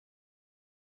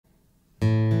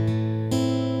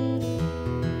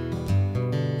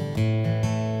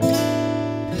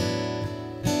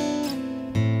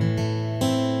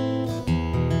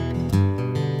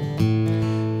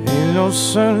no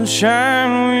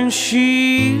sunshine when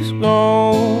she's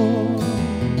gone.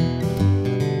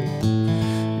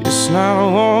 It's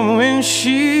not warm when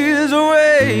she's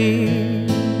away.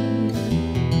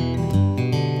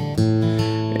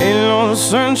 Ain't no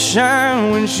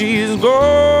sunshine when she's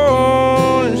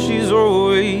gone. She's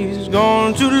always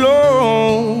gone too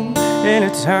long.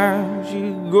 Anytime she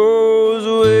goes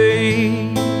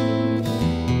away.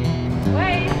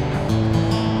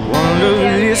 Wonder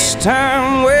this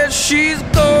time where she's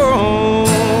gone.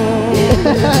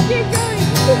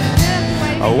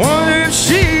 I wonder if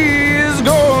she's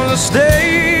gonna stay.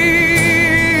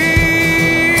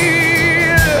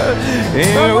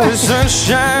 Ain't no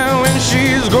sunshine when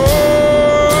she's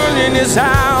gone. In this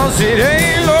house it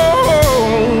ain't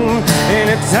long.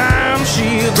 Anytime she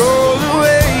goes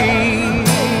away.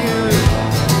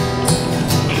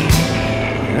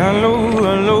 I know,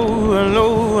 I know, I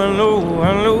know, I know,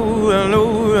 I know, I know,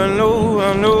 I know,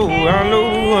 I know,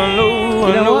 I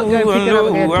know,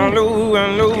 I know, I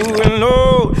know, I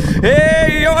know.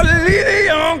 Hey, you're leave the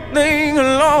young thing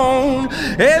alone.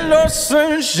 Ain't no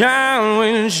sunshine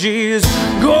when she's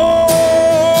gone.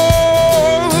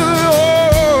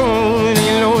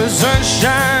 Ain't no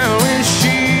sunshine when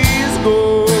she's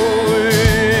gone.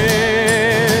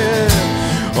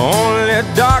 Only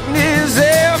darkness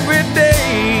every day.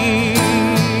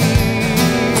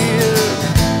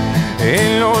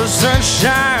 Ain't no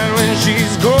sunshine when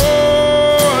she's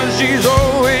gone. She's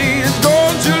always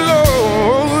gone too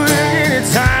long.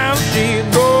 Anytime she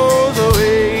goes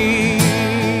away.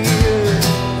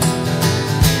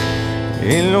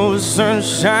 Ain't no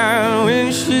sunshine when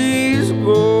she's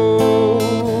gone.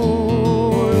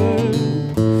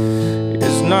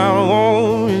 It's not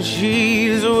warm when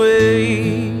she's away.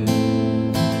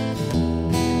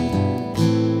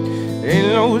 Ain't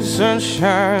no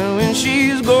sunshine when she's